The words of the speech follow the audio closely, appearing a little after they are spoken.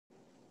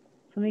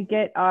So let me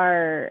get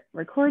our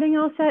recording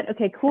all set.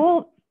 Okay,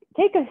 cool.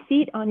 Take a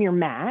seat on your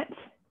mat.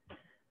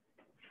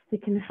 You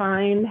can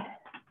find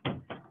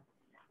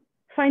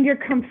your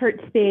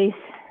comfort space.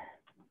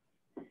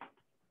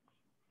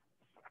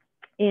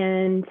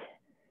 And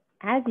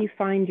as you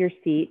find your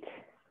seat,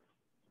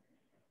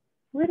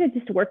 we're going to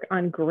just work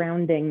on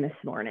grounding this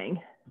morning.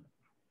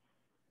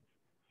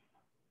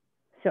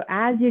 So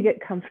as you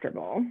get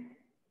comfortable,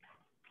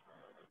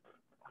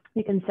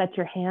 you can set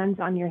your hands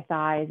on your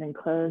thighs and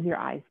close your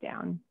eyes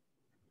down.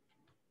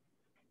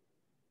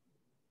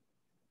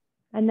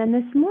 And then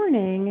this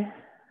morning,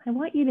 I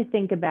want you to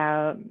think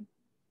about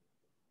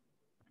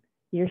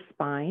your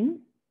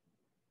spine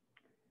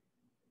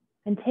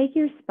and take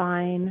your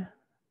spine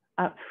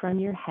up from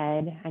your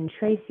head and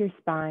trace your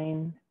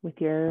spine with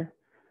your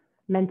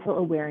mental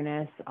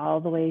awareness all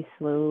the way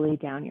slowly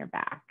down your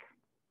back,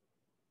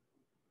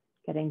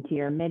 getting to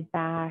your mid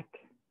back,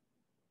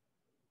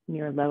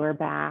 your lower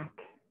back,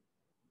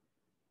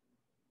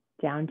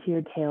 down to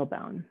your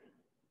tailbone.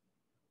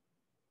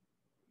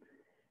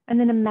 And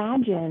then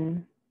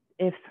imagine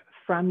if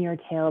from your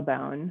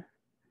tailbone,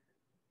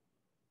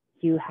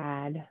 you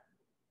had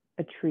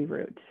a tree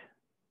root.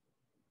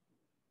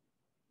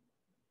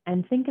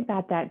 And think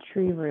about that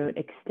tree root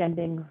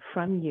extending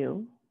from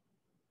you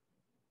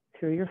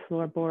through your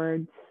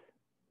floorboards,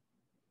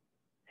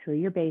 through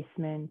your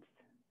basement,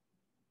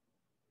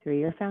 through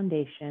your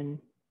foundation,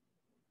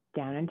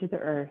 down into the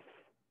earth.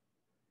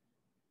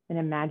 And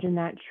imagine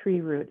that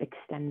tree root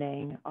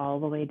extending all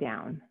the way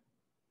down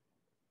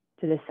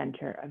to the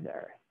center of the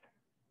earth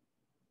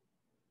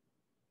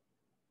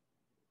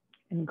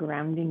and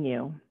grounding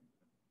you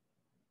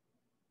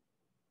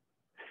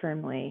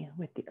firmly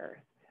with the earth.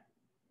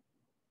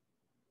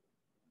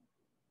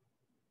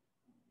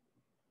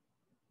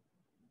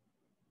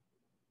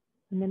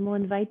 And then we'll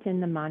invite in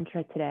the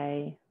mantra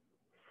today,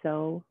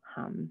 So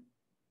Hum,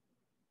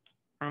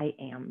 I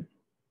am.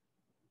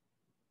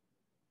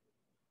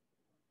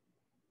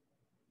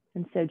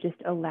 And so just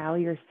allow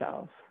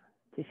yourself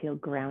to feel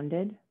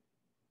grounded,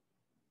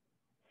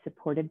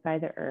 supported by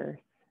the earth,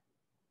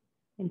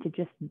 and to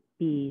just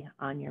be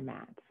on your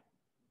mat.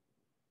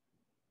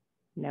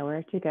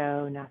 Nowhere to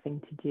go,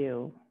 nothing to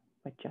do,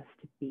 but just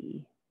to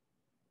be,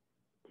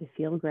 to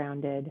feel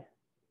grounded,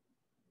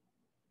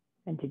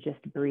 and to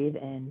just breathe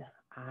in,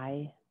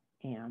 I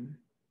am.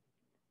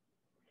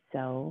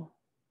 So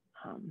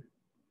hum.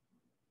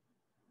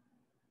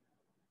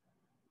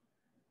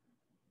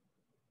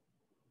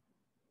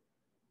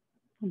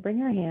 We'll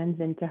bring our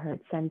hands into heart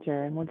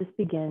center and we'll just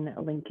begin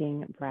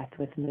linking breath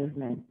with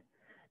movement.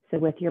 So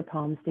with your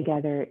palms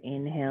together,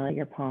 inhale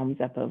your palms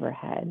up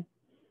overhead.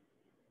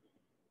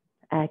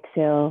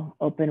 Exhale,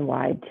 open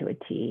wide to a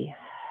T.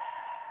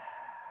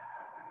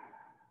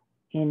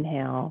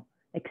 Inhale,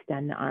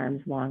 extend the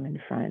arms long in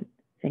front,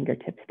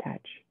 fingertips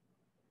touch.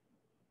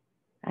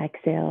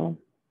 Exhale,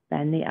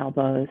 bend the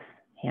elbows,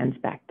 hands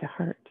back to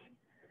heart.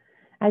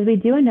 As we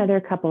do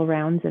another couple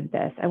rounds of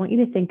this, I want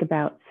you to think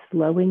about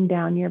slowing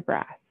down your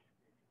breath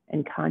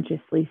and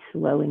consciously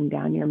slowing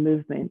down your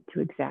movement to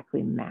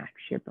exactly match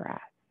your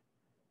breath.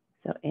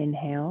 So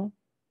inhale.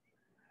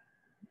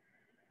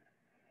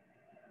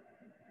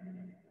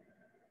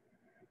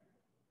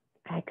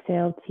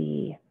 Exhale,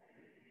 T.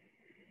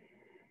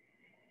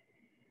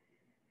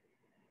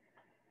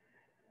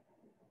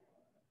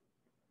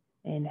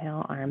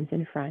 Inhale, arms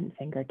in front,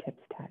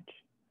 fingertips touch.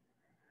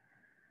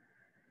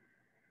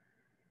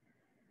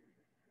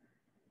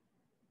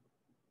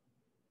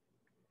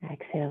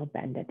 Exhale,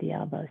 bend at the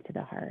elbows to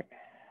the heart.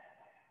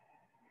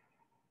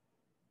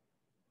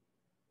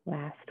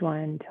 Last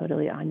one,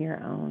 totally on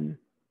your own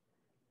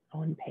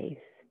pace.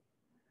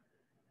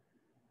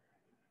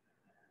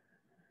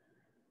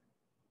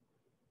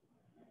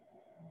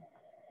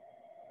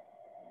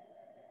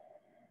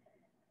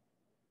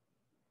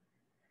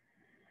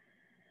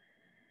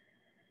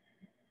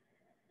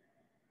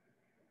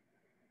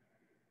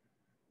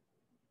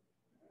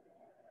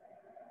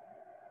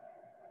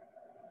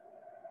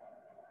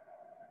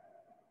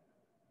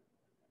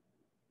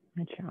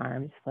 Let your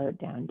arms float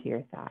down to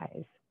your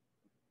thighs.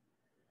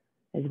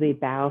 As we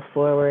bow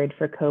forward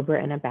for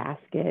cobra in a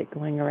basket,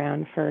 going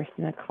around first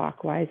in a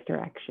clockwise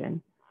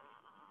direction.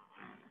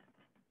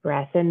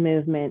 Breath and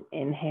movement,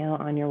 inhale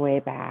on your way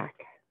back.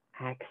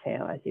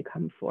 Exhale as you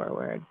come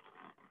forward,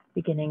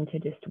 beginning to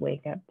just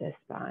wake up the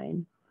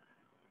spine.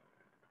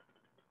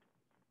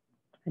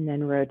 And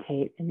then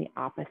rotate in the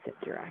opposite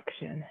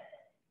direction.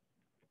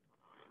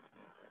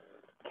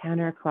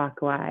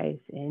 Counterclockwise,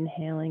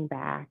 inhaling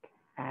back,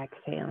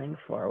 exhaling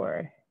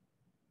forward.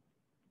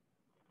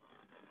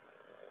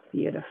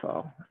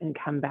 Beautiful. And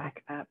come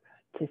back up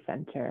to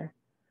center.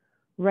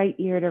 Right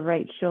ear to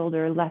right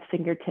shoulder, left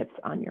fingertips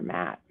on your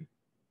mat. You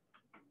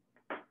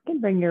can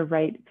bring your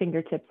right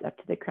fingertips up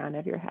to the crown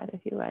of your head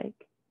if you like.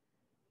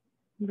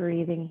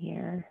 Breathing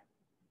here.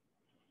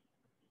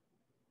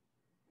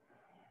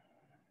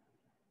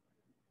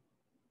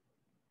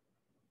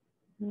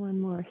 One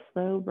more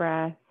slow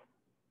breath.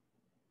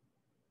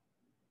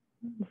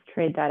 Let's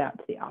trade that out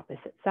to the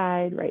opposite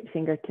side. Right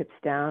fingertips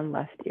down,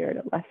 left ear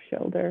to left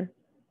shoulder.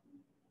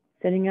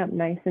 Sitting up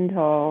nice and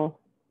tall.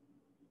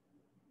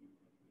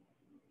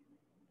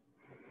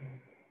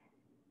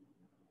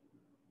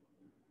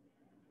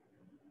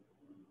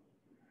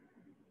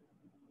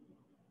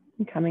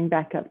 And coming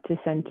back up to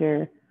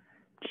center,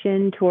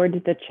 chin towards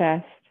the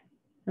chest.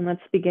 And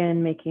let's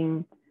begin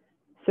making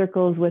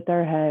circles with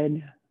our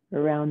head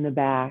around the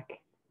back.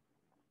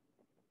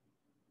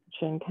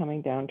 Chin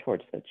coming down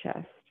towards the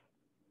chest.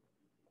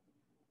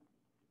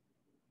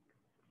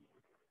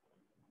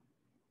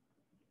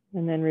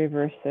 And then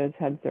reverse those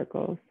head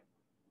circles.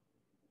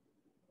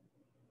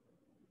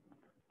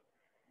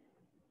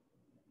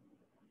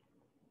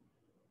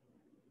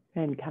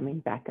 And coming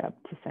back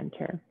up to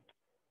center.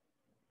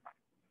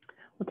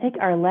 We'll take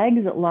our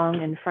legs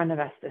long in front of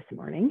us this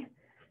morning.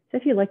 So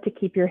if you'd like to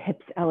keep your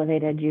hips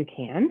elevated, you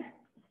can.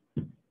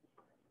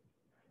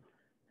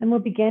 And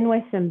we'll begin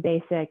with some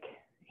basic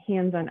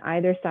hands on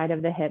either side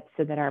of the hips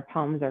so that our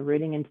palms are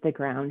rooting into the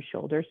ground,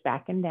 shoulders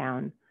back and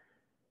down.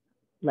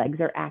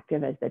 Legs are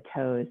active as the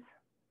toes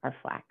are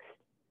flexed.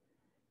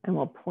 And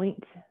we'll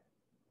point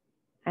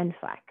and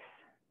flex.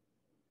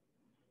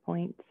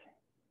 Point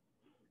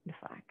and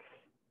flex.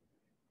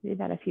 Do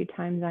that a few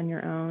times on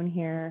your own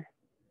here,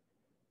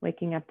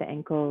 waking up the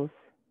ankles.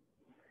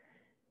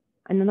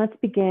 And then let's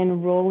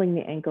begin rolling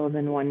the ankles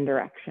in one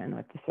direction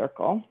with the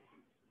circle.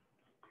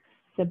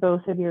 So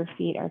both of your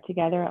feet are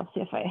together. I'll see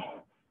if I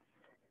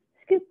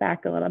scoot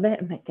back a little bit.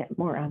 I might get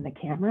more on the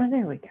camera.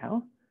 There we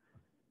go.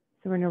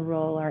 So we're gonna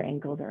roll our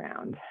ankles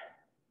around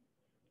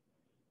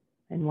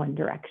in one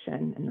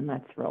direction, and then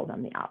let's roll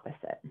them the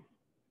opposite.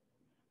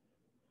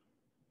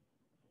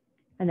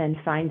 And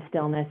then find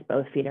stillness,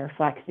 both feet are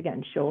flexed.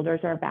 Again, shoulders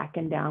are back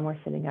and down. We're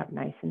sitting up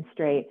nice and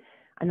straight.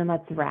 And then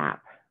let's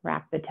wrap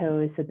the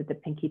toes so that the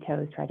pinky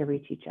toes try to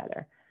reach each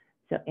other.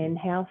 So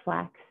inhale,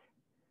 flex,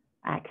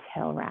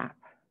 exhale, wrap.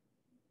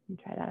 And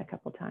try that a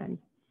couple times.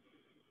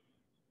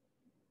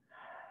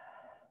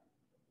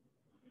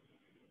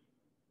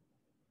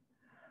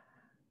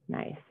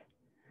 Nice.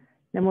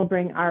 Then we'll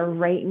bring our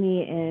right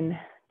knee in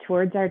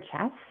towards our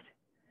chest,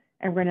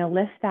 and we're gonna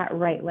lift that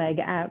right leg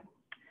up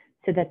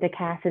so that the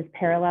calf is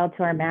parallel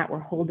to our mat. We're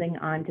holding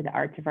on to the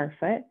arch of our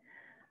foot.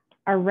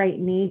 Our right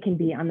knee can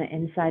be on the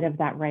inside of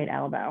that right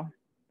elbow.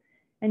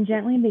 And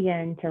gently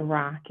begin to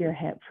rock your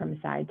hip from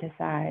side to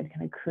side,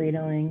 kind of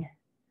cradling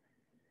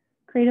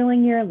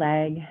your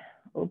leg,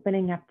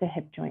 opening up the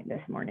hip joint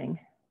this morning.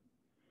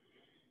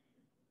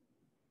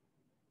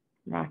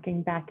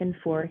 Rocking back and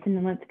forth, and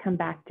then let's come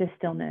back to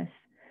stillness.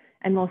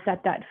 And we'll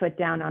set that foot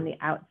down on the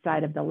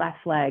outside of the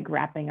left leg,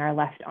 wrapping our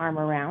left arm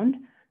around.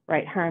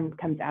 Right arm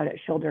comes out at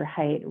shoulder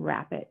height,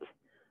 wrap it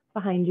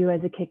behind you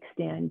as a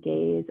kickstand,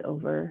 gaze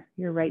over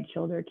your right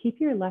shoulder. Keep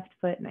your left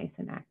foot nice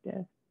and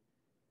active.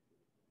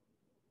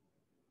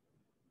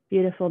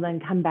 Beautiful, then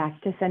come back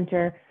to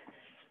center.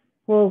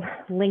 We'll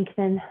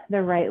lengthen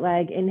the right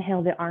leg,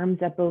 inhale the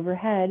arms up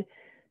overhead,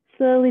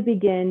 slowly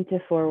begin to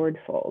forward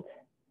fold.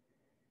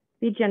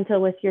 Be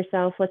gentle with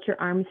yourself, let your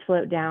arms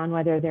float down,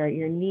 whether they're at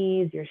your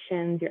knees, your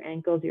shins, your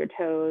ankles, your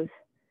toes.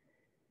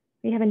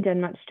 We haven't done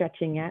much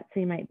stretching yet, so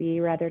you might be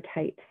rather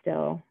tight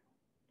still.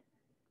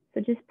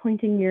 So just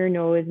pointing your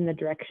nose in the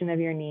direction of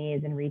your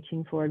knees and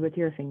reaching forward with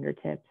your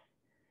fingertips.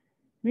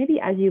 Maybe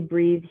as you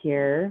breathe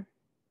here,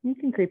 you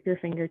can creep your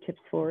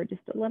fingertips forward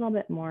just a little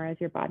bit more as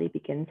your body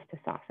begins to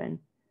soften.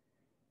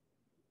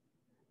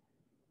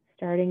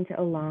 Starting to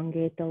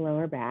elongate the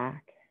lower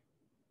back.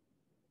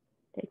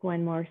 Take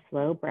one more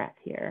slow breath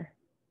here.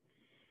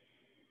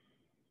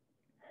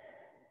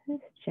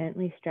 Just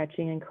gently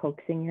stretching and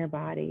coaxing your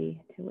body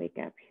to wake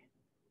up.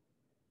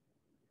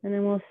 And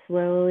then we'll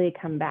slowly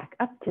come back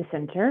up to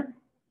center,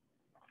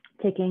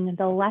 taking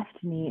the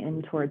left knee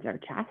in towards our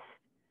chest,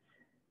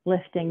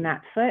 lifting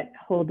that foot,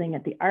 holding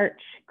at the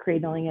arch,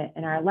 cradling it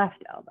in our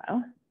left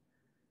elbow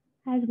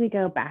as we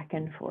go back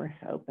and forth,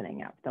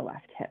 opening up the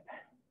left hip.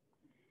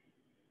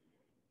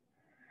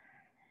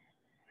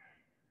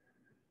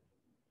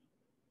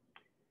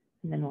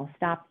 And then we'll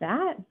stop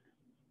that,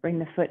 bring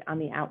the foot on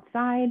the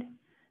outside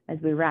as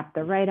we wrap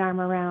the right arm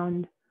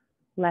around,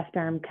 left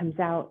arm comes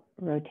out,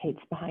 rotates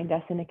behind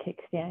us in a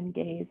kickstand,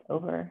 gaze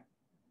over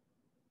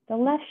the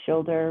left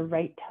shoulder,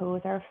 right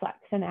toes are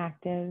flexed and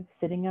active,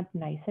 sitting up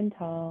nice and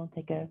tall.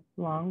 Take a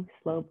long,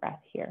 slow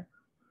breath here.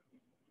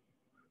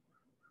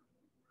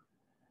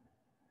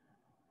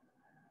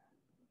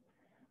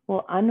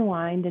 We'll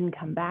unwind and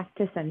come back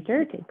to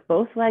center. Take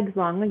both legs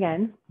long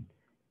again.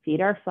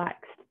 Feet are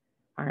flexed.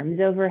 Arms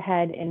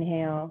overhead,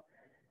 inhale.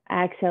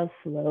 Exhale,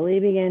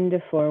 slowly begin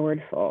to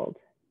forward fold.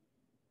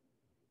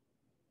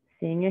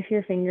 Seeing if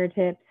your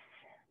fingertips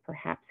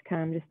perhaps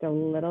come just a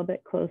little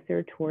bit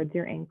closer towards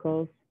your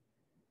ankles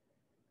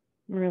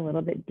or a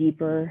little bit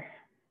deeper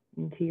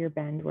into your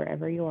bend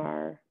wherever you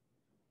are.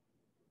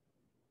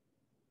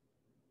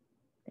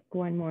 Take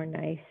one more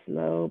nice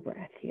slow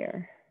breath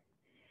here.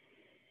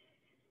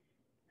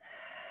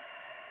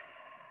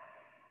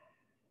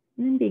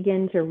 And then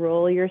begin to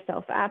roll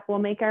yourself up. We'll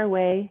make our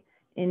way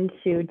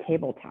into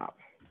tabletop.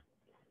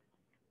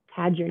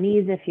 Pad your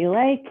knees if you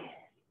like.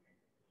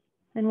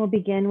 And we'll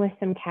begin with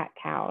some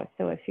cat-cows.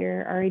 So if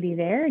you're already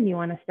there and you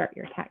want to start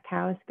your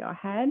cat-cows, go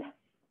ahead.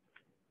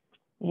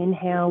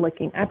 Inhale,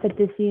 looking up at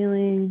the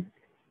ceiling,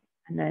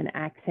 and then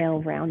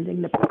exhale,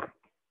 rounding the back.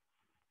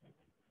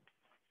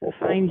 So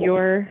find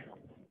your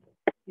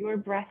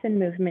breath and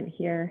movement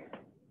here.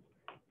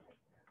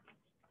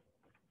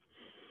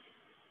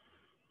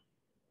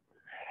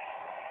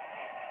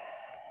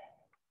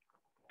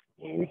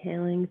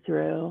 Inhaling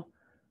through.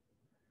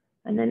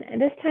 And then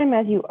this time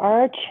as you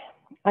arch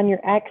on your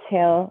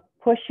exhale,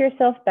 push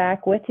yourself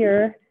back with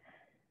your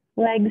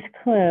legs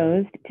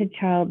closed to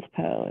child's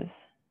pose.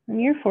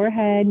 And your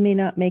forehead may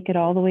not make it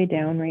all the way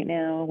down right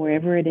now.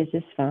 Wherever it is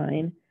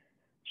fine.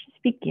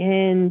 Just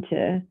begin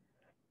to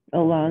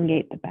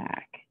elongate the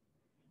back.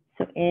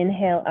 So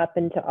inhale up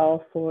into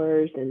all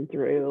fours and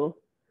through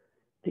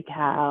to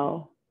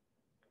cow.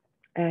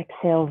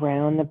 Exhale,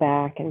 round the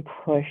back and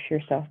push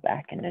yourself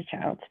back into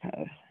child's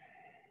pose.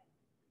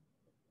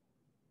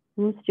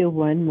 Let's do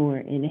one more.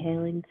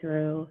 Inhaling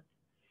through.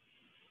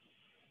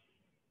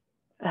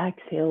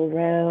 Exhale,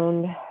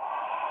 round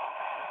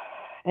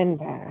and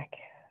back.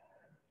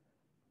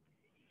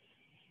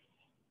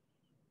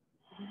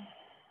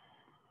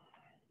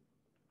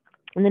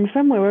 And then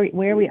from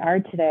where we are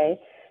today,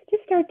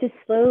 just start to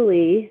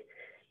slowly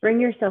bring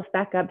yourself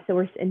back up. So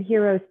we're in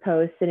hero's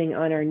pose, sitting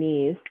on our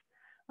knees.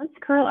 Let's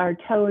curl our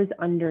toes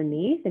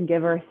underneath and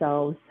give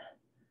ourselves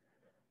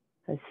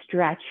a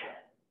stretch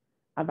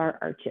of our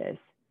arches.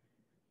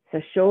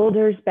 So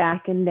shoulders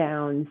back and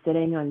down,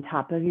 sitting on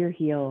top of your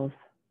heels.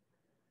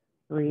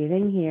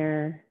 Breathing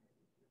here.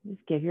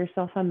 Just give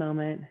yourself a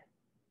moment.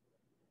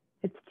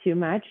 If it's too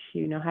much,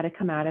 you know how to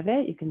come out of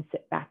it. You can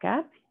sit back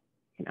up.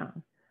 You know,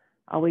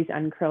 always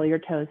uncurl your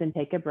toes and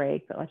take a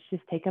break, but let's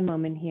just take a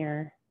moment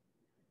here,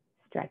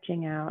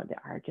 stretching out the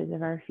arches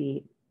of our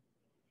feet.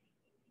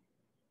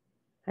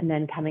 And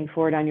then coming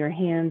forward on your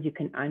hands, you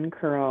can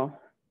uncurl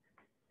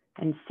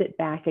and sit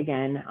back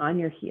again on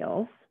your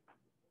heels.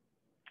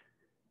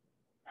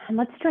 And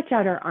let's stretch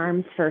out our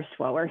arms first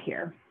while we're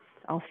here.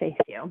 I'll face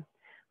you.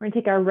 We're gonna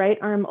take our right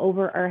arm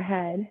over our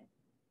head,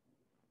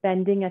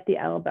 bending at the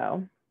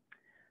elbow.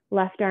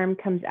 Left arm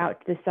comes out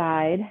to the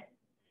side,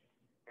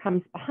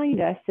 comes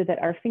behind us so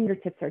that our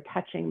fingertips are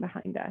touching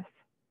behind us.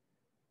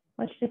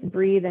 Let's just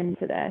breathe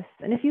into this.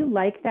 And if you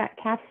like that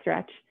calf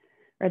stretch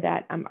or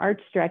that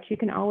arch stretch, you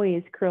can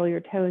always curl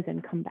your toes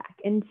and come back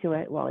into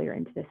it while you're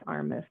into this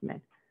arm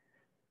movement.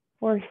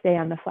 Or stay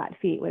on the flat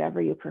feet,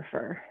 whatever you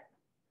prefer.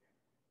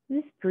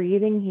 Just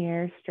breathing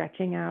here,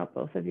 stretching out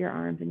both of your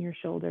arms and your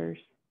shoulders.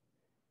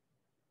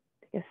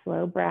 Take a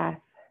slow breath.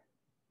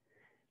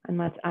 And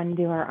let's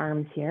undo our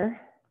arms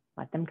here.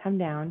 Let them come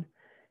down.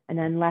 And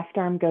then left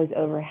arm goes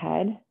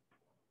overhead.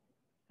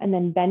 And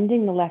then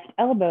bending the left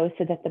elbow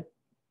so that the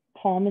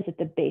palm is at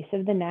the base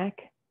of the neck.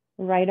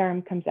 Right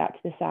arm comes out to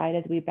the side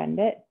as we bend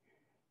it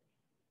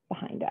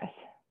behind us.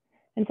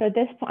 And so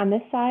on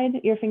this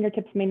side, your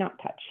fingertips may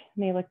not touch,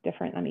 may look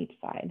different on each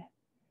side.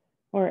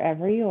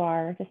 Wherever you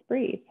are, just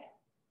breathe.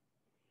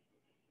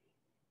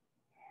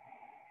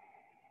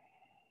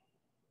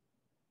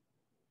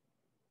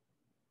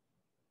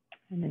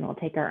 And then we'll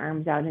take our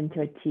arms out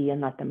into a T and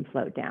let them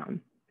float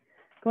down.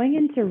 Going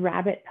into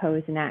rabbit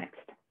pose next.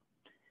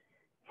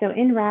 So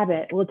in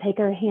rabbit, we'll take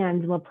our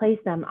hands and we'll place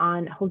them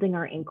on holding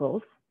our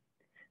ankles.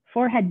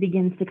 Forehead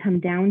begins to come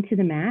down to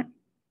the mat.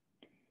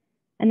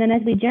 And then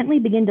as we gently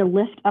begin to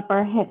lift up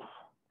our hips,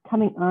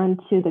 coming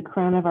onto the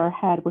crown of our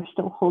head, we're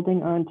still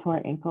holding on to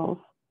our ankles.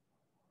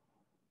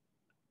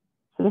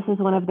 So this is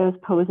one of those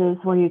poses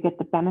where you get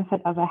the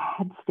benefit of a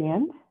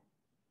headstand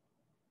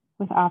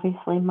with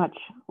obviously much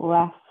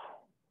less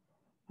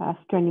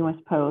strenuous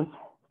pose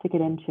to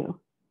get into.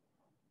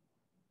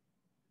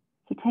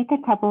 So take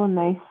a couple of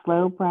nice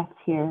slow breaths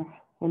here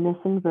in this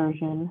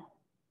inversion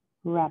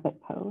rabbit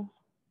pose.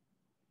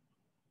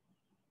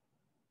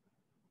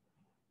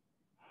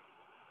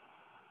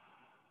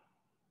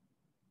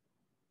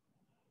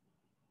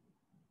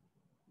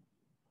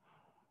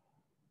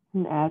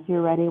 And as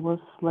you're ready,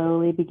 we'll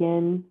slowly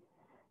begin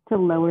to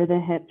lower the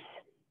hips,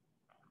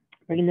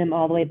 bring them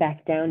all the way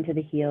back down to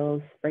the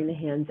heels, bring the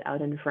hands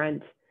out in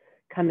front,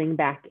 coming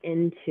back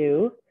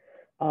into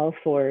all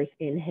fours,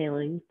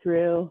 inhaling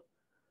through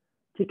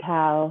to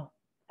cow,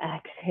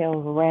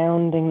 exhale,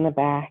 rounding the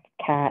back,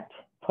 cat,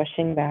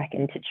 pushing back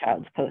into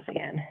child's pose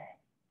again.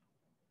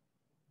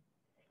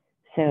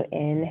 So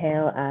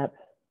inhale up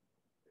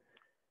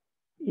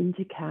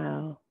into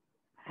cow,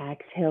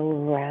 exhale,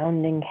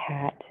 rounding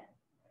cat,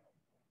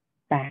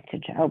 back to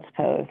child's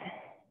pose.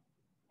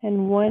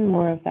 And one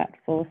more of that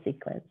full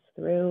sequence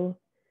through,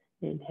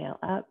 inhale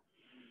up,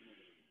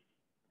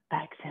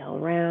 exhale,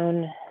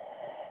 round,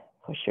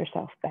 push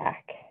yourself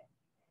back.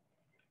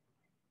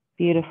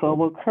 Beautiful.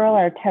 We'll curl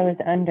our toes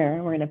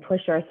under. We're going to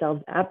push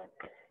ourselves up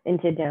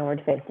into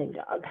downward facing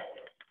dog.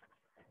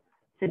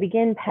 So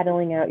begin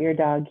pedaling out your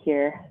dog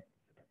here,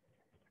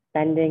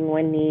 bending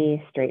one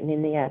knee,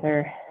 straightening the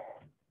other.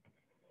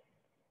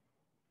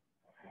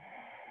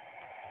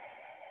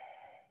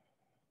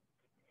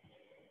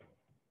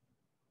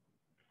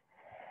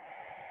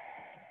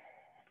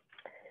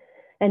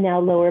 And now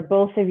lower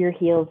both of your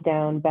heels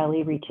down,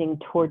 belly reaching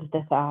towards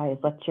the thighs.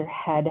 Let your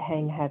head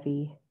hang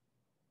heavy.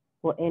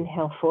 We'll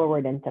inhale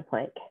forward into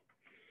plank.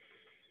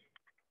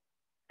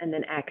 And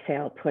then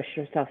exhale, push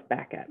yourself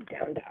back up,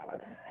 down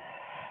dog.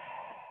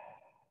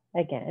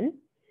 Again.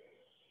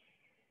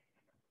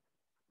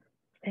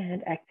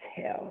 And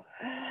exhale.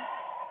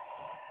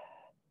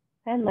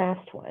 And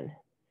last one.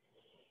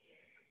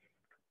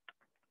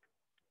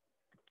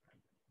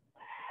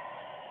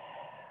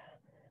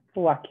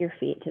 Walk your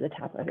feet to the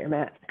top of your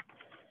mat.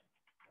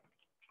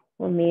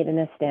 We'll meet in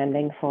a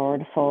standing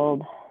forward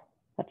fold.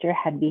 Let your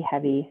head be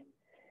heavy.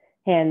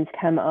 Hands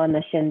come on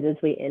the shins as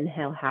we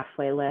inhale,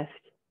 halfway lift.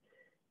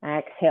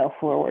 Exhale,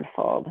 forward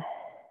fold.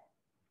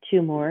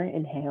 2 more,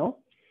 inhale.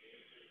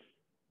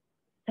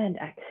 And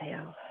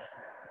exhale.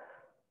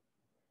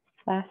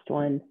 Last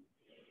one.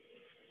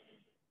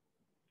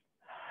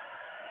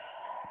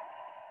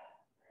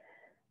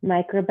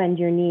 Micro bend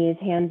your knees,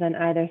 hands on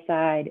either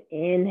side.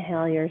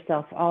 Inhale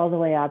yourself all the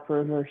way up,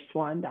 reverse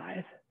swan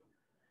dive.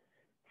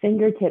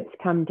 Fingertips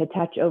come to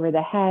touch over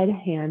the head,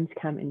 hands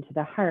come into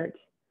the heart.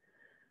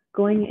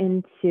 Going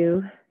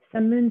into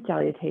some moon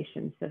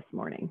salutations this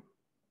morning.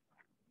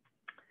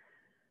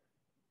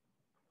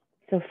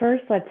 So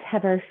first, let's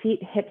have our feet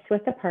hips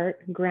width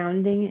apart,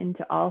 grounding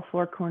into all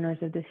 4 corners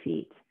of the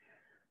feet.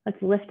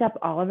 Let's lift up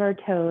all of our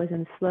toes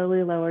and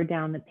slowly lower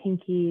down the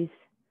pinkies,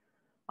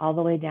 all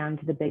the way down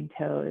to the big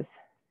toes,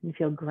 and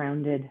feel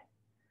grounded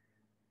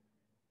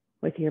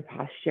with your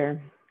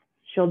posture.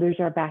 Shoulders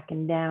are back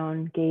and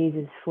down, gaze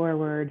is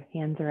forward,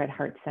 hands are at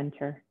heart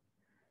center.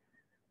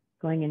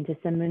 Going into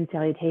some moon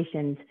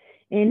salutations.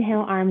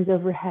 Inhale, arms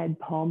overhead,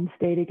 palms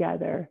stay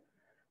together.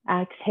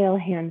 Exhale,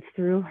 hands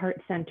through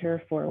heart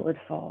center, forward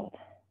fold.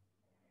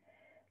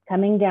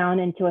 Coming down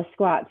into a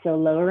squat, so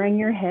lowering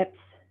your hips.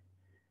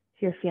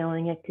 If you're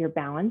feeling it, if you're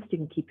balanced, you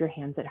can keep your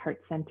hands at heart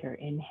center.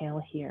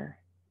 Inhale here.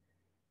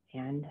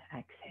 And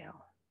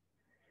exhale.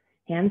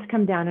 Hands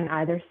come down on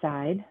either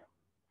side.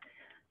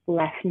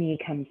 Left knee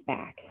comes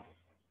back.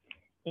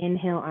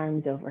 Inhale,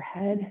 arms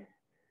overhead.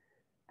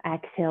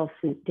 Exhale,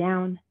 sweep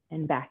down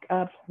and back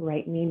up.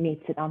 Right knee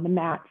meets it on the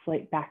mat,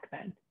 slight back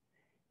bend.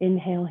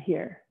 Inhale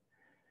here.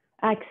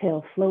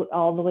 Exhale, float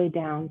all the way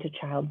down to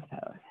child's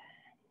pose.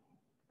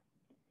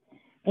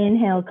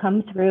 Inhale,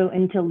 come through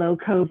into low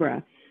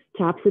cobra.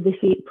 Tops of the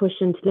feet push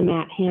into the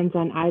mat, hands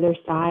on either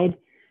side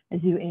as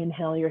you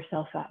inhale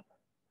yourself up.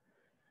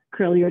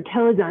 Curl your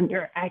toes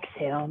under,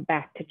 exhale,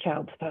 back to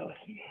child's pose.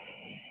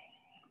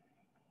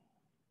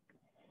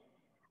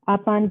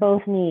 Up on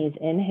both knees,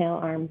 inhale,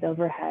 arms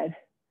overhead.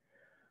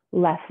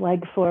 Left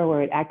leg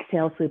forward,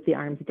 exhale, sweep the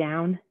arms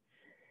down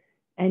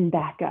and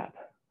back up.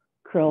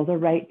 Curl the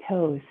right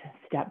toes,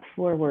 step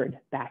forward,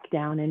 back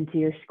down into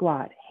your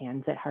squat,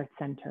 hands at heart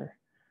center.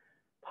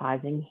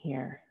 Pausing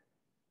here.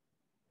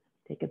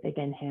 Take a big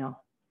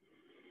inhale.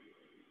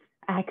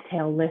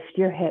 Exhale, lift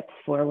your hips,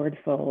 forward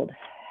fold.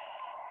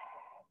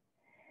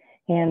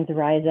 Hands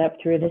rise up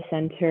through the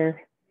center,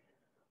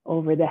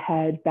 over the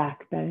head,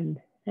 back bend,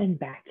 and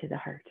back to the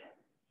heart.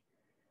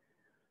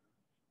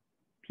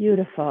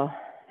 Beautiful.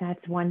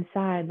 That's one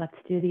side. Let's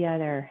do the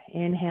other.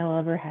 Inhale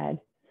overhead.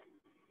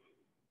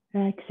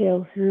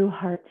 Exhale through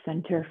heart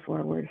center,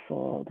 forward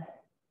fold.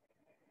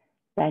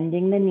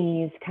 Bending the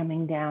knees,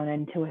 coming down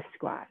into a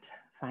squat.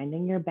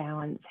 Finding your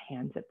balance,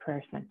 hands at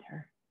prayer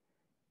center.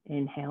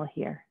 Inhale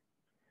here.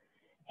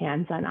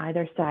 Hands on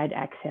either side,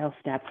 exhale,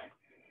 step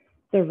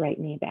the right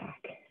knee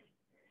back.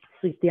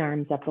 Sweep the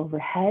arms up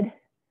overhead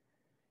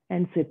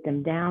and sweep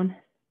them down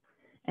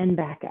and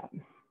back up.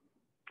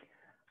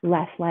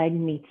 Left leg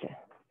meets it.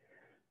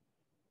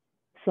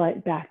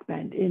 Slight back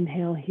bend.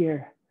 Inhale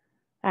here.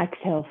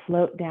 Exhale,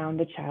 float down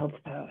to child's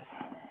pose.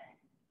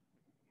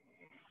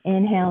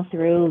 Inhale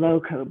through low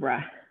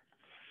cobra.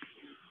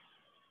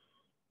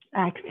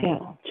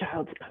 Exhale,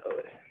 child's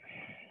pose.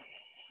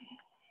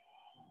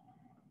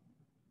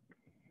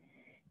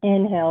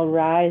 Inhale,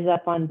 rise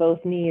up on both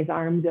knees,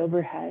 arms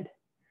overhead.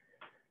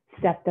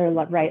 Step their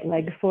right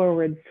leg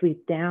forward,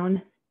 sweep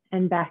down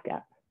and back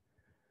up.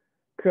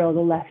 Curl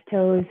the left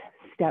toes,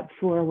 step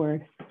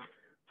forward,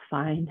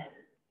 find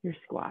your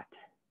squat.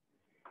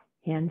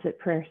 Hands at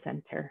prayer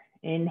center.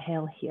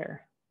 Inhale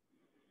here.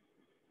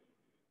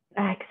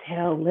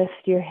 Exhale, lift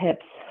your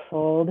hips,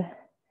 fold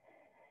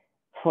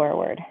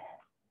forward.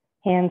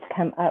 Hands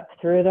come up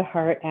through the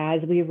heart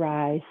as we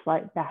rise,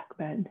 slight back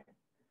bend.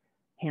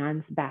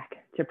 Hands back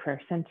to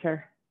prayer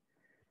center.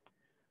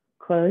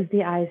 Close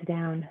the eyes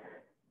down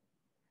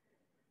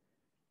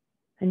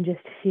and just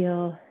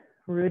feel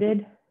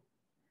rooted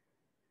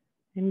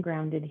and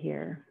grounded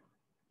here.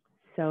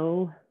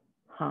 So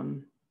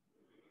hum.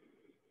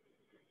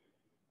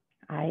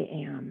 I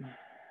am.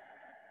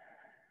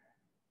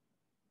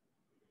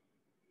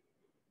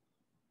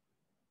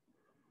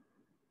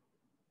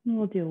 And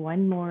we'll do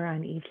one more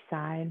on each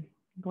side,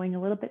 going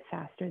a little bit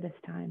faster this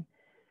time.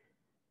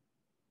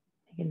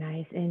 Take a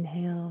nice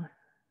inhale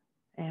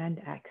and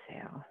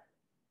exhale.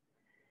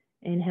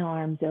 Inhale,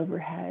 arms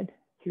overhead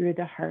through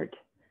the heart,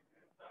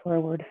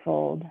 forward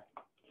fold.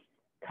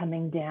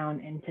 Coming down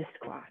into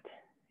squat.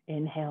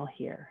 Inhale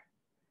here.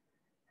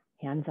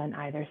 Hands on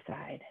either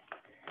side.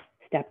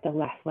 Step the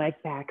left leg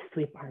back,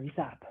 sweep arms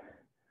up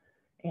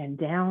and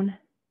down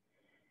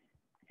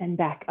and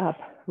back up.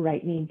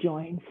 Right knee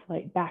joins,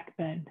 slight back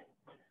bend.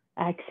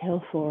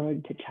 Exhale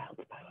forward to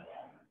child's pose.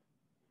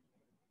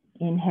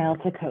 Inhale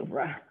to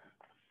cobra.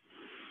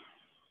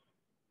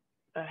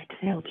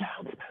 Exhale,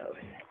 child's pose.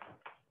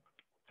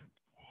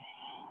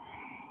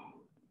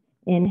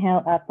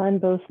 Inhale up on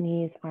both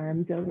knees,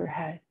 arms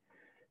overhead.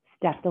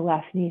 Step the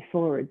left knee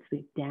forward,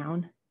 sweep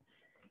down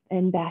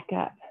and back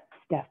up.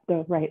 Step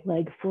the right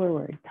leg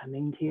forward,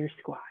 coming to your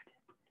squat.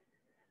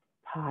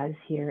 Pause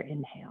here,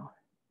 inhale.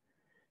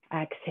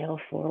 Exhale,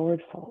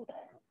 forward fold.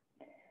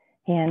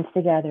 Hands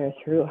together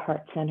through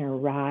heart center,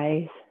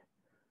 rise.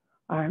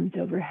 Arms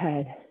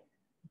overhead,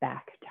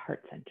 back to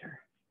heart center.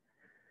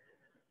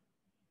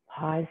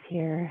 Pause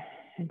here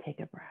and take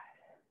a breath.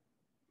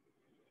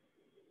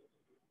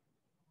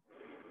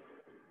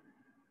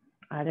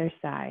 Other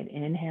side,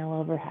 inhale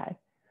overhead.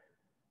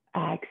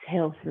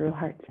 Exhale through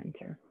heart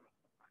center.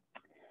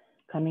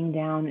 Coming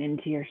down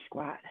into your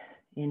squat.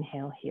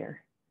 Inhale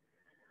here.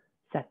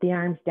 Set the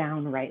arms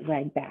down, right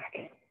leg back.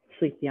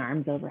 Sweep the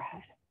arms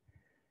overhead.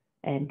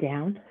 And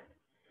down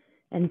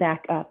and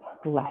back up.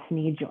 Left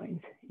knee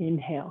joins.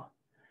 Inhale.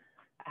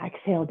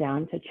 Exhale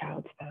down to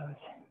child's pose.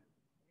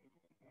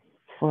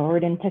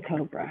 Forward into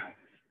cobra.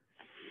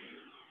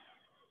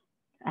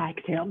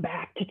 Exhale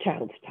back to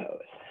child's pose.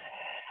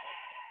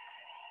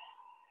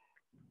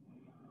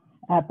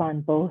 Up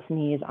on both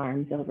knees,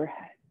 arms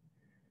overhead.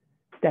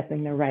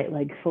 Stepping the right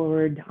leg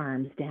forward,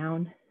 arms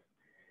down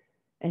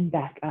and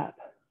back up.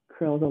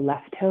 Curl the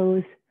left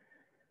toes.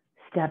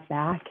 Step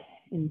back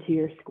into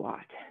your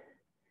squat.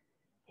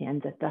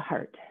 Hands at the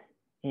heart.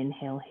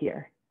 Inhale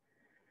here.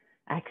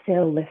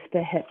 Exhale, lift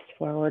the hips,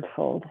 forward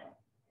fold.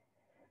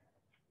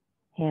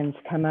 Hands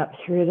come up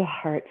through the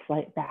heart,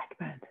 slight back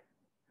bend.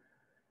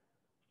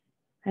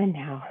 And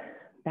now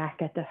back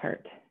at the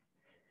heart.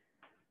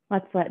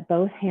 Let's let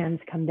both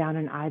hands come down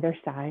on either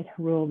side.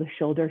 Roll the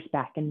shoulders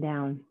back and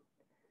down.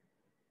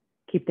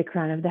 Keep the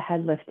crown of the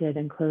head lifted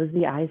and close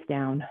the eyes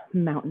down,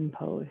 mountain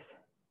pose.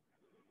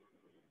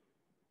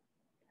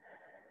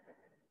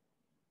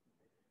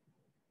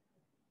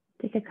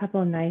 Take a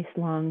couple nice,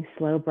 long,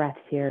 slow breaths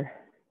here.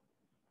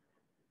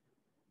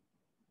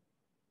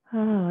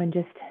 Oh, and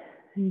just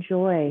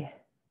enjoy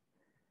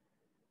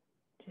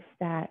just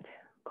that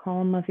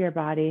calm of your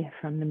body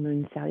from the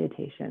moon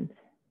salutations.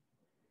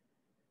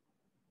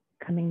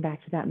 Coming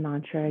back to that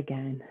mantra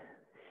again,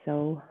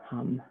 so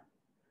hum,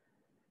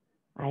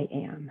 I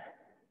am.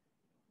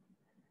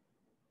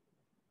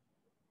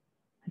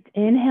 Let's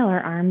inhale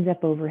our arms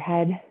up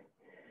overhead.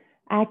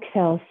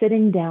 Exhale,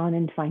 sitting down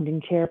and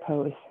finding chair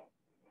pose.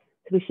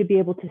 So we should be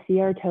able to see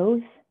our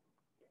toes.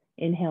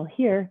 Inhale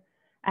here,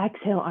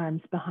 exhale,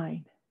 arms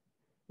behind.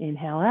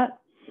 Inhale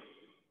up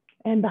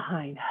and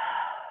behind,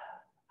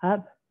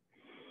 up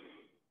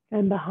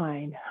and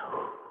behind.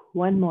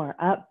 One more,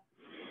 up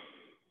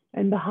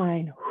and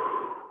behind,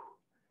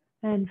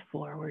 and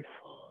forward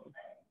fold.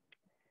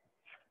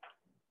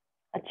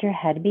 Let your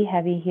head be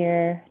heavy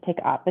here. Take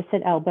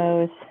opposite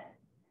elbows.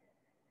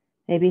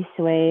 Maybe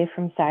sway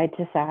from side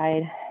to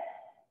side.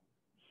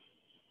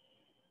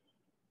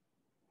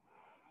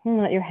 And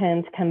let your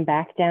hands come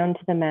back down to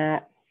the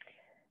mat.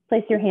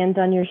 Place your hands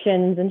on your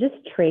shins and just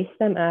trace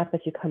them up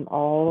as you come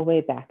all the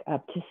way back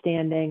up to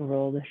standing.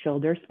 Roll the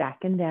shoulders back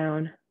and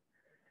down.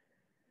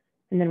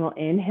 And then we'll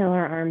inhale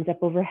our arms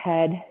up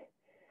overhead.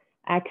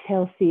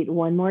 Exhale, seat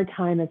one more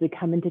time as we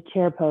come into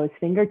chair pose.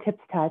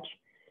 Fingertips touch,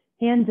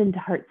 hands into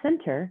heart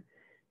center.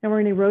 And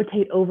we're going to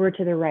rotate over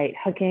to the right,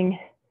 hooking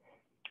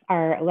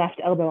our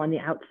left elbow on the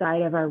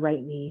outside of our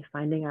right knee,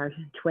 finding our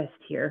twist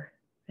here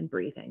and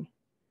breathing.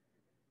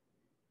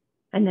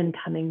 And then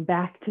coming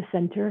back to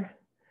center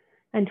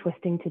and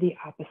twisting to the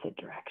opposite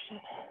direction.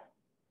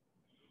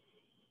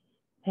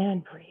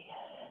 And breathe.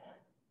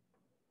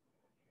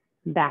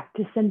 Back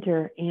to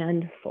center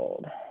and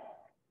fold.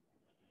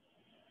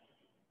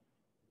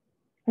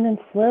 And then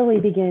slowly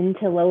begin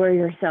to lower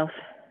yourself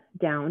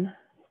down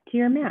to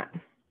your mat.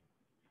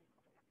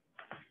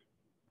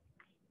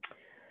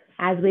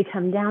 As we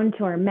come down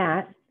to our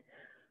mat,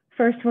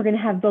 first we're going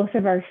to have both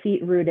of our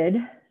feet rooted.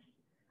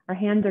 Our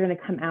hands are going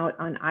to come out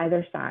on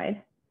either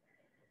side.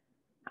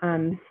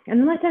 And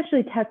then let's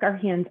actually tuck our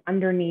hands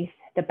underneath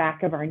the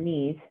back of our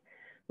knees,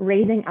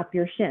 raising up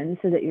your shins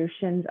so that your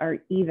shins are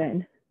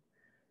even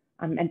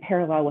and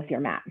parallel with your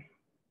mat.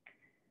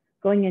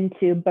 Going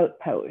into boat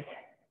pose.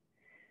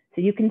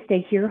 So you can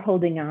stay here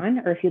holding on,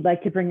 or if you'd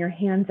like to bring your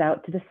hands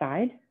out to the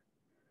side.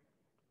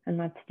 And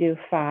let's do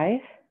 5,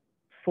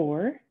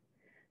 4,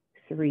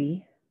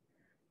 3,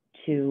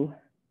 2,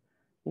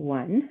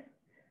 1.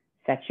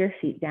 Set your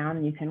feet down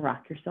and you can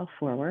rock yourself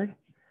forward.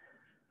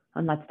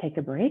 And let's take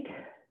a break.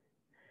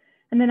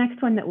 And the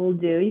next one that we'll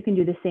do, you can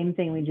do the same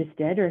thing we just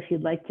did, or if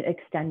you'd like to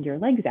extend your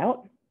legs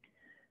out,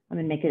 I'm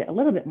going to make it a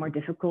little bit more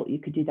difficult, you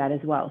could do that as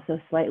well. So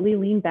slightly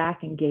lean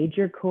back, engage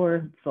your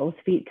core, both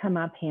feet come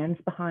up, hands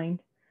behind.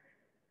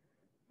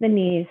 the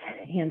knees,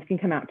 hands can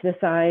come out to the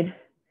side.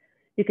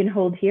 You can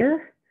hold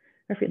here,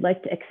 or if you'd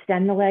like to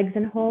extend the legs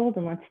and hold,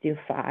 and let's do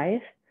 5,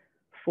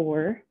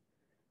 4,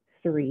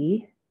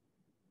 3,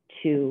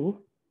 2,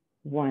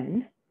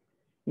 1.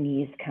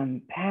 Knees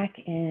come back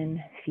in,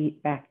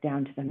 feet back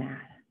down to the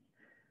mat.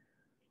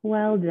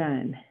 Well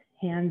done.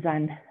 Hands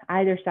on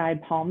either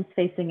side, palms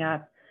facing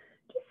up.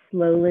 Just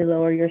slowly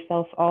lower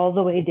yourself all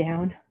the way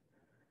down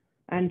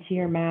onto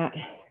your mat.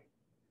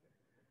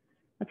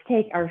 Let's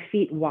take our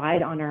feet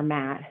wide on our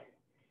mat.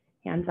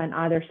 Hands on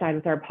either side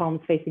with our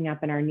palms facing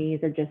up, and our knees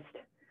are just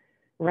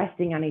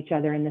resting on each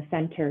other in the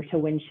center to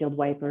windshield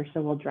wiper.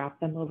 So we'll drop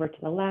them over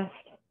to the left.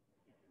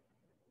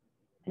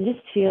 And just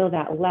feel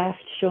that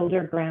left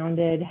shoulder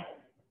grounded.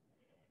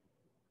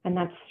 And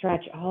that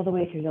stretch all the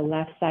way through the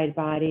left side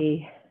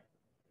body.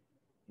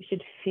 You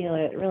should feel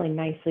it really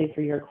nicely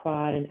through your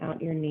quad and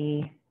out your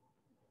knee.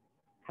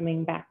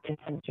 Coming back to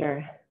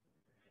center.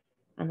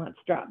 And let's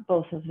drop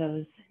both of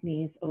those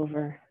knees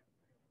over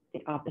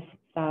the opposite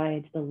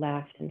side to the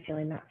left and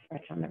feeling that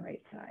stretch on the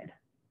right side.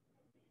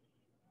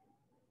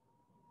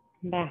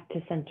 Back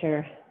to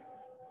center.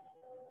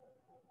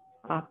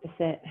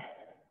 Opposite.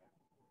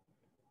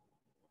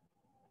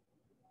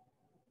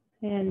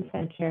 And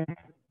center.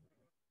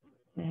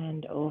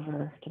 And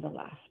over to the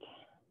left.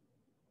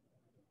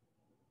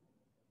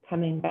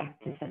 Coming back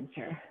to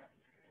center.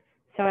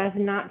 So as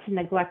not to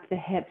neglect the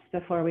hips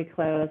before we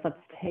close, let's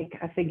take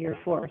a figure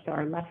 4. So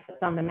our left foot's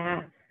on the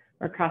mat.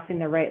 We're crossing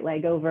the right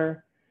leg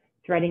over,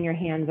 threading your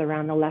hands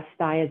around the left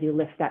thigh as you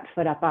lift that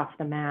foot up off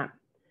the mat.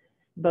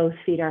 Both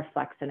feet are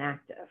flexed and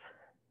active.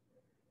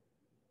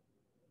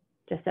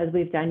 Just as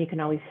we've done, you can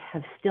always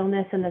have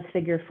stillness in this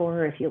figure 4,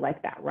 or if you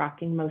like that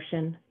rocking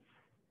motion,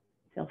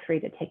 feel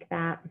free to take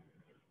that.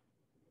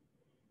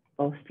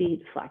 Both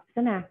feet flexed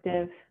and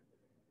active.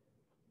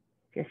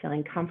 If you're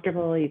feeling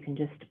comfortable, you can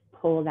just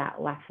pull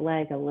that left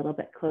leg a little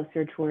bit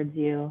closer towards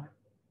you.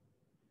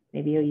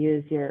 Maybe you'll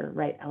use your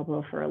right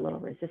elbow for a little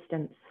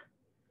resistance.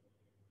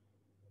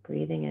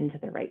 Breathing into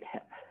the right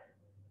hip.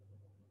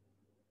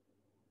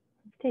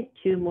 Let's take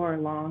 2 more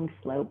long,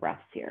 slow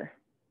breaths here.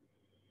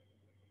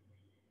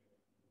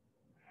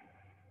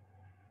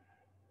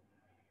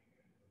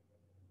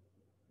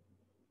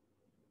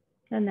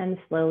 And then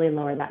slowly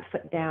lower that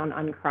foot down,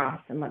 uncross,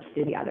 and let's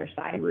do the other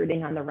side,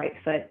 rooting on the right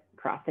foot,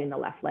 crossing the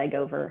left leg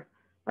over,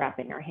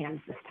 wrapping our hands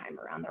this time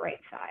around the right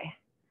thigh.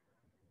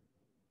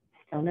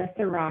 Stillness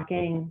or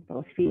rocking,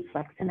 both feet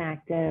flexed and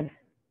active.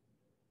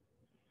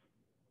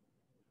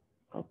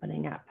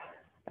 Opening up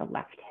the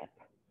left hip.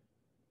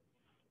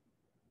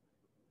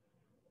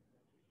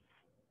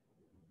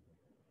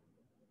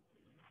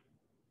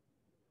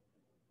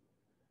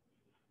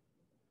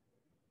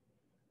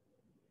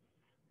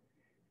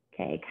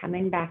 Okay,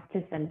 coming back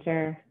to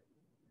center.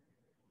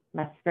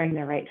 Let's bring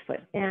the right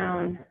foot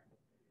down.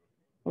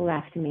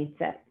 Left meets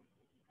it.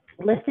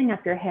 Lifting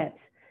up your hips.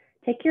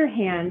 Take your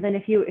hands, and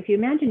if you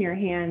imagine your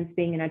hands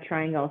being in a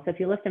triangle, so if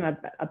you lift them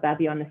up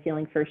above you on the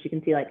ceiling first, you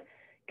can see like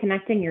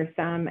connecting your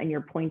thumb and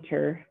your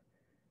pointer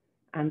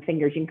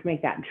fingers. You can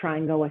make that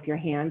triangle with your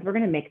hands. We're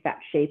going to make that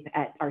shape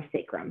at our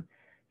sacrum.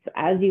 So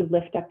as you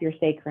lift up your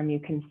sacrum, you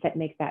can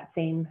make that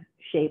same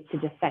shape to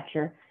just set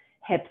your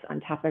hips on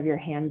top of your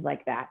hands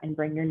like that and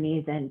bring your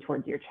knees in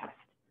towards your chest.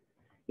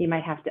 You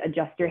might have to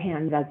adjust your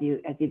hands as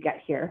you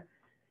get here.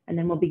 And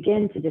then we'll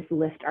begin to just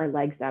lift our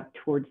legs up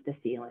towards the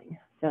ceiling.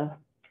 So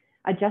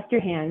adjust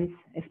your hands.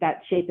 If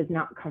that shape is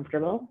not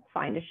comfortable,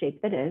 find a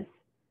shape that is.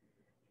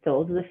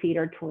 Soles of the feet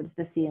are towards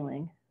the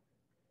ceiling.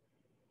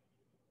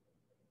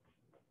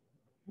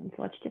 And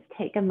so let's just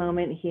take a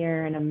moment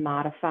here in a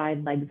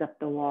modified legs up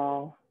the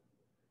wall.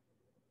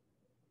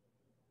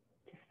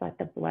 Just let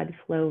the blood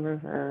flow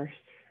reverse.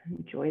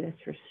 Enjoy this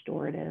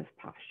restorative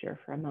posture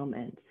for a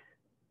moment.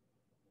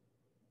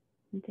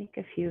 And take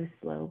a few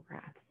slow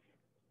breaths.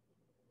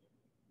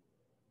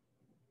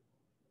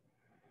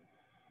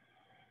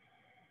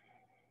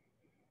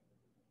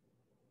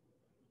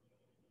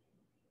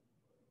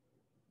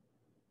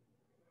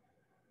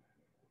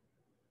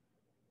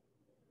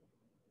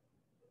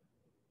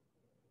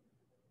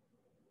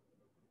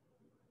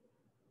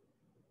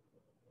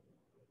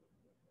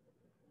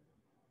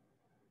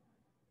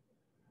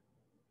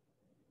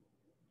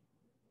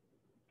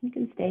 You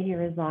can stay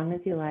here as long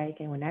as you like,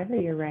 and whenever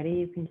you're ready,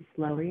 you can just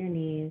lower your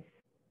knees.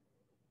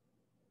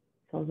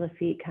 Soles of the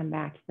feet come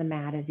back to the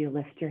mat as you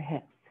lift your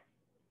hips.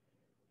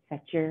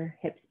 Set your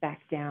hips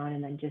back down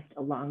and then just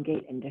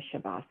elongate into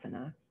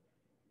Shavasana.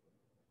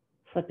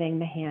 Flipping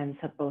the hands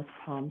so both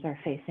palms are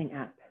facing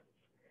up.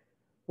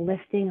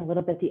 Lifting a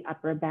little bit the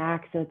upper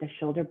back so that the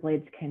shoulder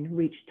blades can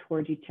reach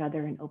towards each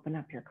other and open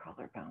up your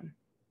collarbone.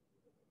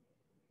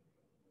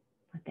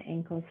 Let the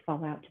ankles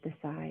fall out to the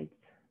sides.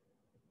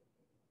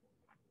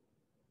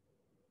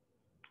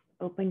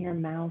 Open your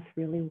mouth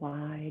really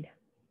wide.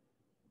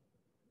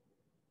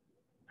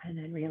 And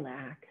then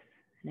relax.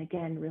 And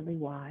again, really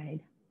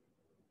wide.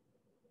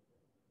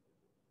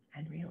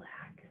 And relax.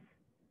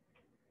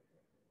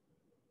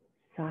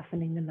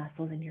 Softening the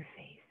muscles in your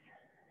face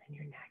and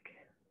your neck.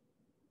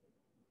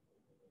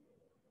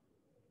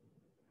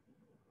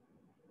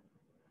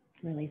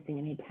 Releasing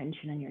any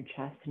tension in your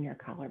chest and your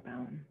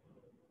collarbone.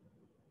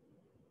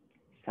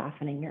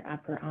 Softening your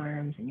upper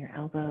arms and your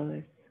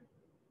elbows,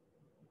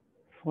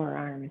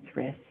 forearms,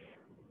 wrists,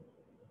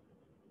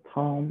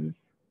 palms,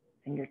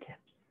 fingertips.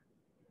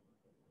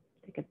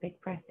 Take a big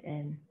breath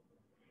in.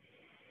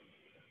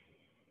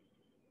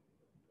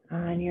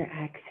 On your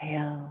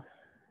exhale,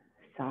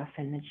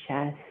 soften the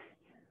chest,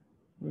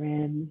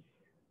 ribs,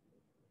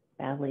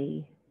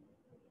 belly,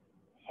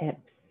 hips,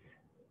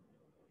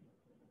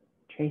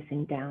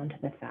 tracing down to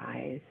the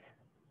thighs,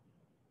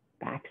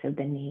 backs of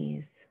the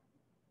knees,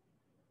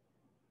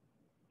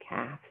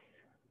 calves,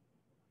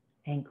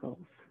 ankles,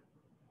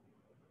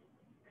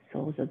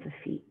 soles of the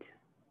feet,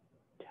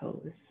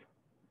 toes.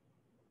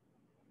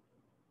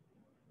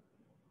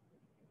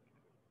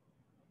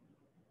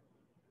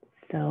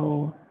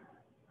 So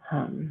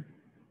hum.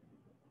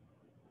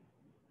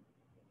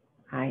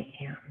 I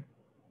am.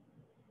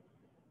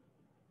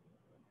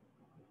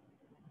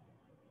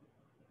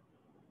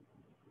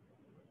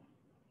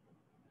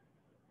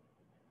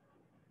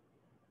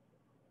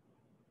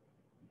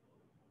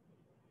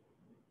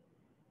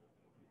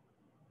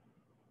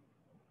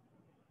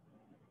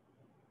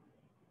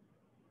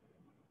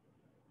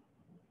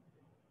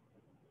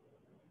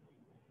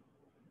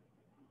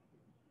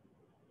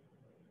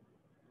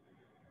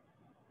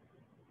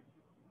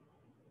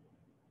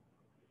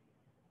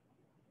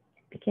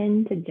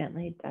 Begin to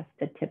gently dust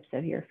the tips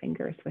of your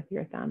fingers with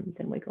your thumbs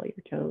and wiggle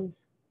your toes.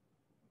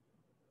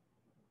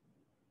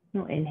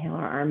 We'll inhale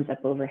our arms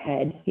up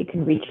overhead. You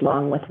can reach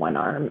long with one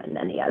arm and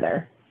then the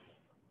other,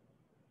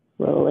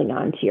 rolling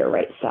onto your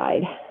right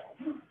side.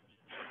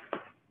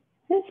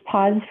 Just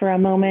pause for a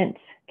moment,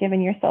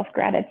 giving yourself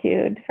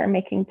gratitude for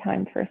making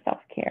time for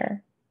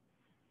self-care.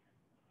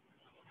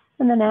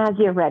 And then as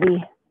you're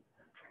ready,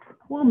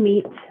 we'll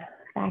meet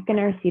back in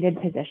our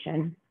seated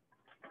position,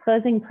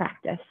 closing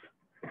practice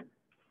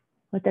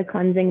with a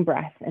cleansing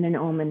breath and an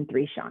Om and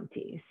 3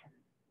 Shantis.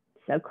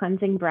 So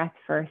cleansing breath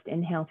first,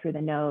 inhale through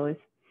the nose.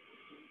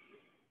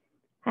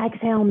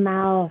 Exhale,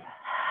 mouth.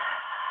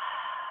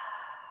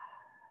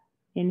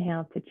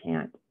 Inhale to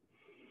chant.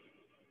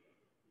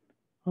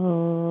 Om.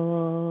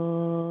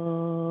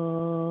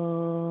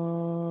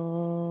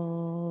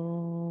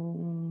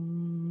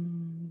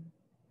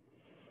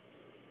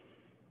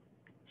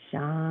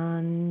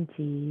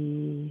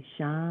 Shanti,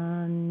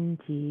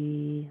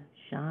 Shanti,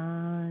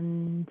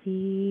 Shanti.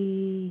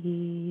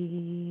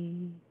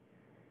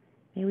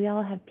 May we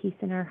all have peace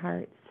in our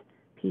hearts,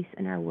 peace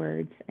in our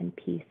words, and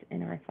peace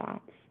in our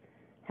thoughts.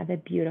 Have a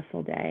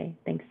beautiful day.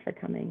 Thanks for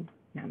coming.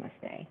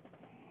 Namaste.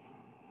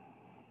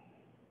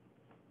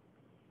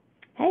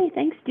 Hey,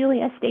 thanks,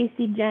 Julia,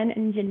 Stacy, Jen,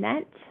 and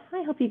Jeanette.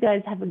 I hope you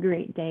guys have a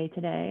great day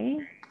today.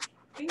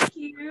 Thank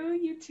you.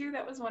 You too.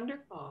 That was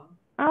wonderful.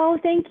 Oh,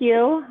 thank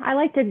you. I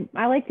like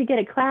to get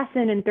a class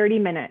in 30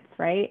 minutes,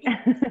 right?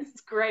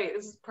 It's great.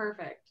 This is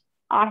perfect.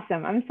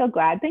 Awesome. I'm so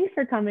glad. Thanks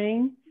for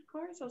coming. Of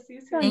course. I'll see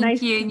you So soon. Thank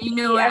nice you. to And you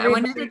know see what? I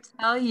wanted everybody. to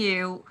tell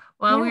you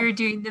while we Yeah. were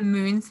doing the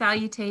moon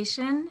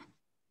salutation,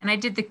 and I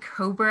did the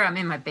cobra. I'm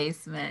in my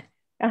basement.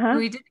 Uh-huh.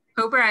 We did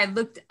the cobra. I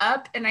looked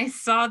up and I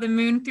saw the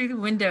moon through the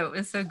window. It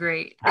was so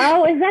great.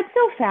 Oh, is that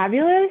so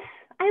fabulous?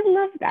 I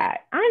love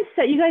that.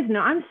 You guys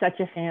know I'm such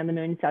a fan of the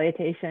moon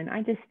salutation.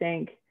 I just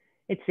think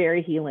it's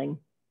very healing.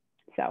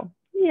 So,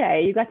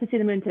 yay, you got to see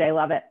the moon today.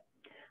 Love it.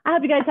 I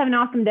hope you guys have an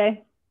awesome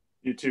day.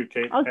 You too,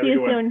 Kate. I'll see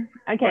you soon.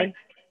 Okay.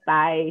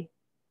 Bye.